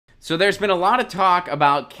So there's been a lot of talk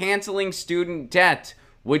about canceling student debt,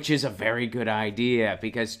 which is a very good idea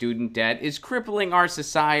because student debt is crippling our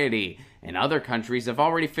society. And other countries have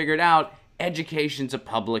already figured out education's a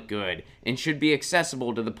public good and should be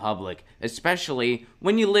accessible to the public, especially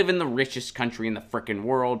when you live in the richest country in the frickin'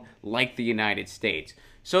 world like the United States.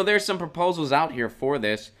 So there's some proposals out here for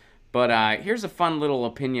this, but here's a fun little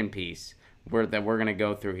opinion piece that we're going to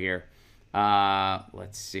go through here.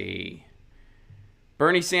 Let's see.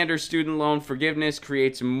 Bernie Sanders' student loan forgiveness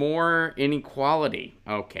creates more inequality.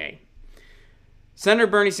 Okay. Senator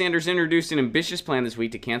Bernie Sanders introduced an ambitious plan this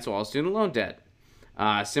week to cancel all student loan debt.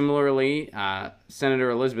 Similarly, Senator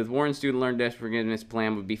Elizabeth Warren's student loan debt forgiveness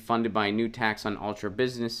plan would be funded by a new tax on ultra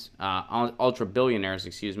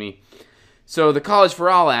billionaires. So the College for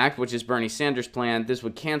All Act, which is Bernie Sanders' plan, this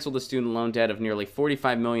would cancel the student loan debt of nearly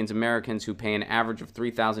 45 million Americans who pay an average of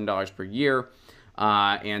 $3,000 per year,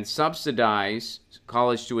 and subsidize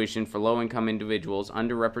college tuition for low-income individuals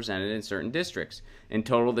underrepresented in certain districts. In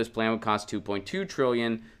total, this plan would cost $2.2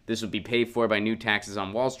 trillion. This would be paid for by new taxes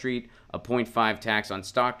on Wall Street, a 0.5 tax on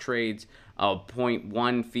stock trades, a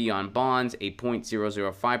 0.1 fee on bonds, a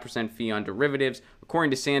 0.005% fee on derivatives.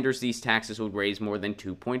 According to Sanders, these taxes would raise more than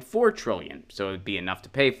 $2.4 trillion. So it would be enough to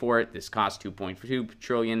pay for it. This costs $2.2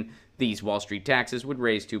 trillion. These Wall Street taxes would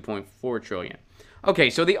raise $2.4 trillion. Okay,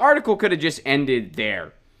 so the article could have just ended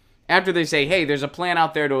there. After they say, hey, there's a plan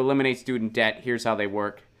out there to eliminate student debt. Here's how they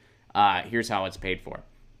work. Here's how it's paid for.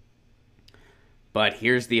 But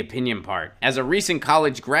here's the opinion part. As a recent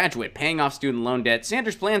college graduate paying off student loan debt,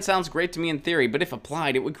 Sanders' plan sounds great to me in theory, but if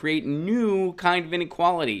applied, it would create new kind of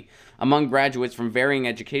inequality among graduates from varying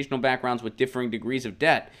educational backgrounds with differing degrees of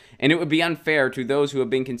debt, and it would be unfair to those who have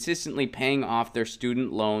been consistently paying off their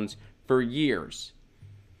student loans for years.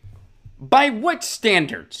 By what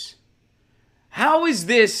standards? How is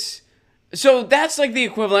this? So that's like the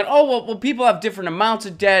equivalent, oh, well, people have different amounts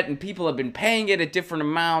of debt, and people have been paying it at different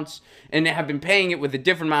amounts, and have been paying it with a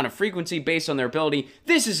different amount of frequency based on their ability.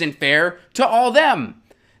 This isn't fair to all them.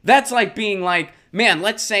 That's like being like, man,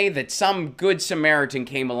 let's say that some good Samaritan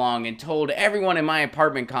came along and told everyone in my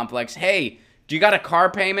apartment complex, hey, do you got a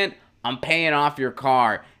car payment? I'm paying off your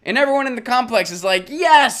car. And everyone in the complex is like,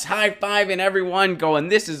 yes, high-fiving everyone, going,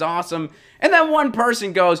 this is awesome. And then one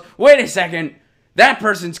person goes, wait a second, that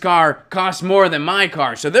person's car costs more than my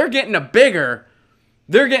car. So they're getting bigger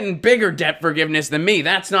debt forgiveness than me.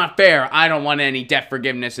 That's not fair. I don't want any debt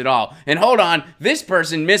forgiveness at all. And hold on, this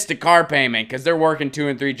person missed a car payment because they're working 2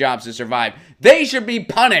 and 3 jobs to survive. They should be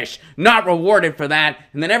punished, not rewarded for that.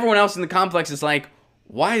 And then everyone else in the complex is like,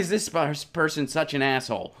 why is this person such an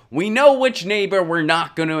asshole? We know which neighbor we're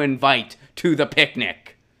not going to invite to the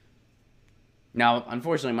picnic. Now,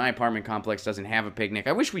 unfortunately, my apartment complex doesn't have a picnic.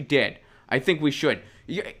 I wish we did. I think we should.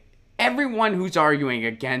 Everyone who's arguing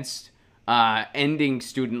against ending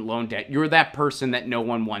student loan debt, you're that person that no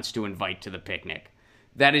one wants to invite to the picnic.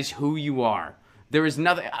 That is who you are. There is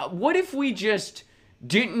nothing. What if we just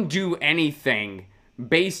didn't do anything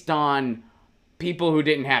based on people who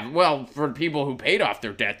didn't have, well, for people who paid off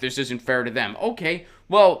their debt, this isn't fair to them. Okay,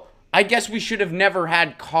 well, I guess we should have never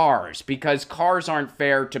had cars, because cars aren't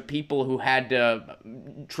fair to people who had to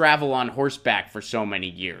travel on horseback for so many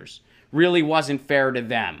years. Really wasn't fair to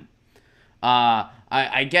them.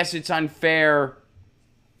 I guess it's unfair.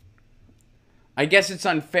 I guess it's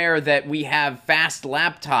unfair that we have fast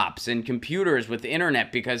laptops and computers with the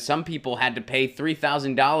internet, because some people had to pay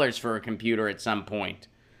 $3,000 for a computer at some point.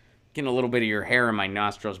 Getting a little bit of your hair in my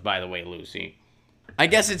nostrils, by the way, Lucy. I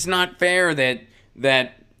guess it's not fair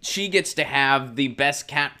that she gets to have the best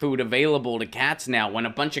cat food available to cats now, when a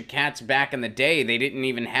bunch of cats back in the day, they didn't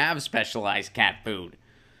even have specialized cat food.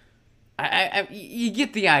 You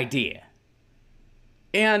get the idea.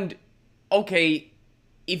 And, okay,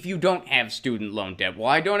 if you don't have student loan debt, well,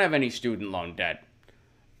 I don't have any student loan debt.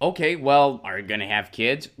 Okay, well, are you going to have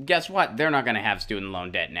kids? Guess what? They're not going to have student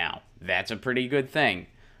loan debt now. That's a pretty good thing.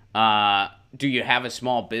 Do you have a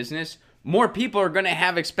small business? More people are going to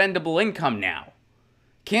have expendable income now.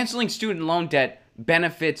 Canceling student loan debt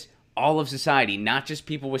benefits all of society, not just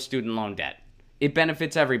people with student loan debt. It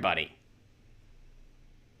benefits everybody.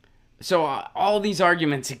 So all these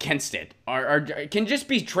arguments against it can just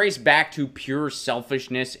be traced back to pure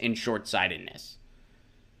selfishness and short-sightedness.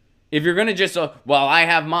 If you're going to just, well, I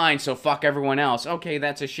have mine, so fuck everyone else. Okay,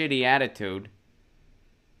 that's a shitty attitude.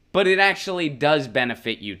 But it actually does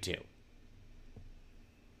benefit you too.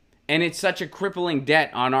 And it's such a crippling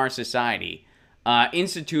debt on our society,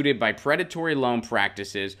 instituted by predatory loan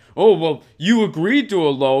practices. Oh, well, you agreed to a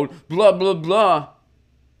loan, blah, blah, blah.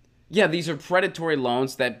 Yeah, these are predatory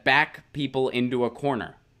loans that back people into a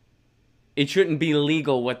corner. It shouldn't be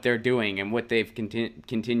legal what they're doing and what they've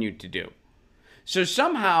continued to do. So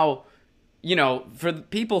somehow, you know, for the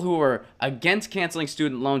people who are against canceling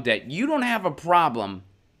student loan debt, you don't have a problem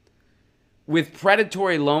with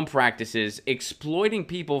predatory loan practices exploiting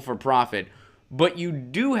people for profit, but you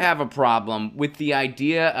do have a problem with the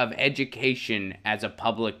idea of education as a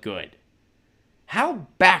public good. How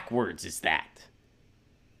backwards is that?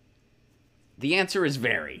 The answer is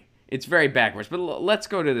very. It's very backwards. But let's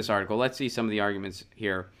go to this article. Let's see some of the arguments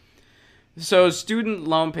here. So student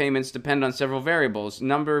loan payments depend on several variables: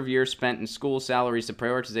 number of years spent in school, salaries, the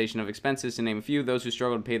prioritization of expenses, to name a few. Those who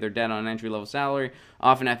struggle to pay their debt on an entry-level salary,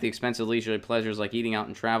 often at the expense of leisurely pleasures like eating out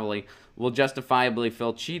and traveling, will justifiably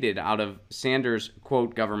feel cheated out of Sanders'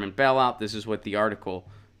 quote government bailout. This is what the article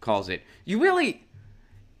calls it. You really,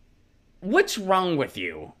 what's wrong with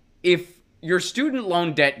you if your student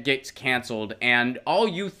loan debt gets canceled and all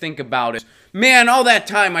you think about is, man, all that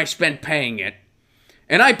time I spent paying it.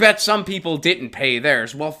 And I bet some people didn't pay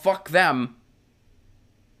theirs. Well, fuck them.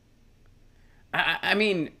 I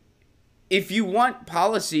mean, if you want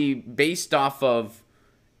policy based off of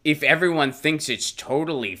if everyone thinks it's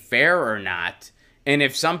totally fair or not, and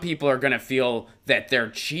if some people are going to feel that they're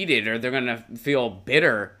cheated or they're going to feel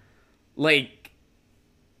bitter, like,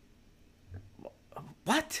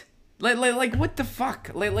 what? Like what the fuck?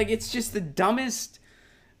 Like it's just the dumbest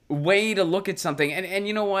way to look at something. And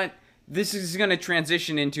you know what? This is going to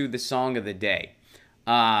transition into the song of the day.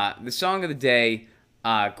 The song of the day,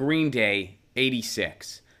 Green Day,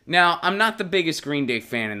 86. Now, I'm not the biggest Green Day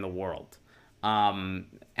fan in the world,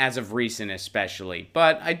 as of recent especially,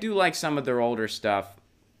 but I do like some of their older stuff.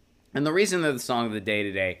 And the reason they're the song of the day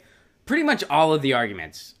today, pretty much all of the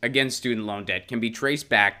arguments against student loan debt can be traced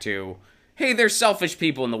back to, hey, there's selfish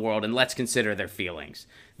people in the world and let's consider their feelings.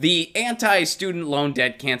 The anti-student loan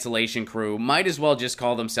debt cancellation crew might as well just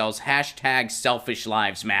call themselves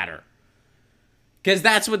 #SelfishLivesMatter. Because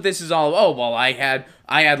that's what this is all. Oh, well, I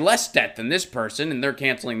had less debt than this person and they're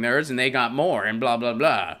canceling theirs and they got more and blah, blah,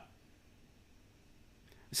 blah.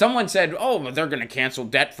 Someone said, oh, well, they're going to cancel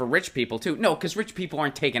debt for rich people too. No, because rich people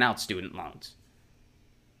aren't taking out student loans.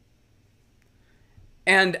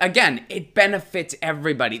 And again, it benefits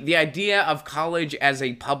everybody. The idea of college as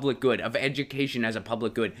a public good, of education as a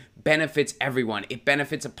public good, benefits everyone. It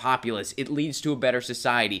benefits a populace. It leads to a better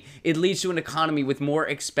society. It leads to an economy with more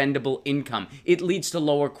expendable income. It leads to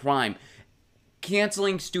lower crime.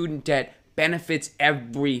 Canceling student debt benefits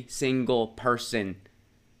every single person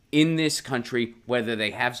in this country, whether they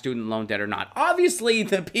have student loan debt or not. Obviously,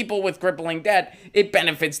 the people with crippling debt, it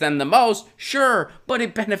benefits them the most, sure, but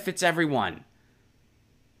it benefits everyone.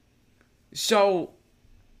 So,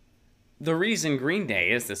 the reason Green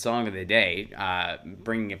Day is the song of the day,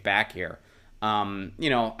 bringing it back here, you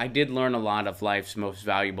know, I did learn a lot of life's most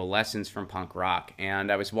valuable lessons from punk rock,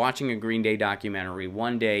 and I was watching a Green Day documentary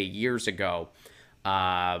one day years ago.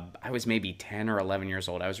 I was maybe 10 or 11 years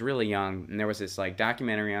old. I was really young, and there was this, like,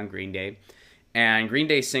 documentary on Green Day, and Green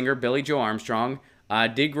Day singer Billy Joe Armstrong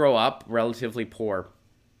did grow up relatively poor,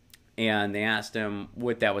 and they asked him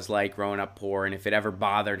what that was like growing up poor and if it ever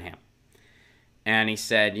bothered him. And he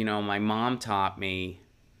said, you know, my mom taught me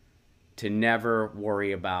to never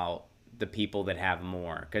worry about the people that have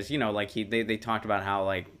more. Because, you know, like they talked about how,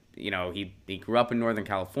 like, you know, he grew up in Northern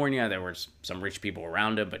California. There were some rich people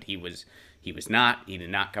around him, but he did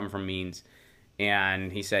not come from means.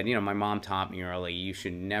 And he said, you know, my mom taught me early, you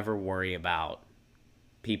should never worry about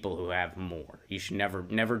people who have more. You should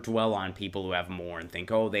never dwell on people who have more and think,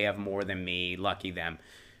 oh, they have more than me, lucky them.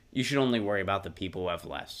 You should only worry about the people who have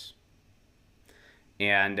less.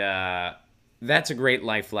 And that's a great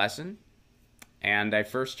life lesson. And I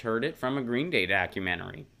first heard it from a Green Day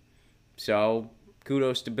documentary. So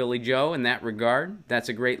kudos to Billy Joe in that regard. That's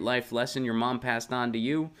a great life lesson your mom passed on to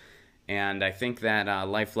you. And I think that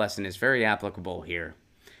life lesson is very applicable here.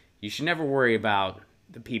 You should never worry about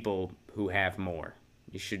the people who have more.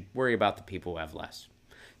 You should worry about the people who have less.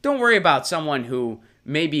 Don't worry about someone who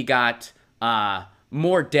maybe got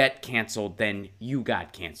more debt canceled than you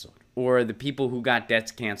got canceled. Or the people who got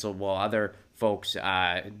debts canceled while other folks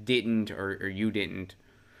didn't or you didn't.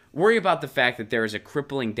 Worry about the fact that there is a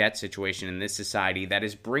crippling debt situation in this society that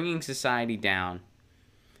is bringing society down.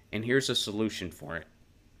 And here's a solution for it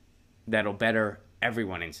that'll better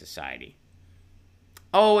everyone in society.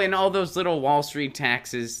 Oh, and all those little Wall Street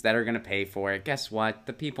taxes that are going to pay for it. Guess what?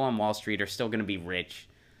 The people on Wall Street are still going to be rich.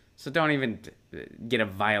 So don't even get a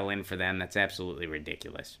violin for them. That's absolutely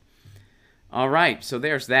ridiculous. All right, so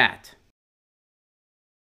there's that.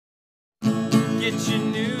 Get your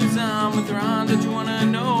news on with Ron. Don't you want to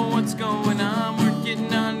know what's going on? We're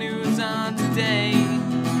getting our news on today.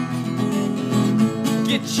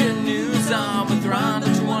 Get your news on with Ron.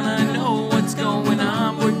 Don't you wanna know what's going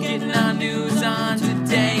on? We're getting our news on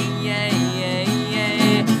today.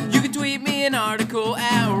 You can tweet me an article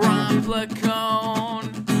at Ron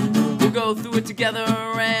Placone. We'll go through it together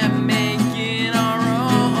and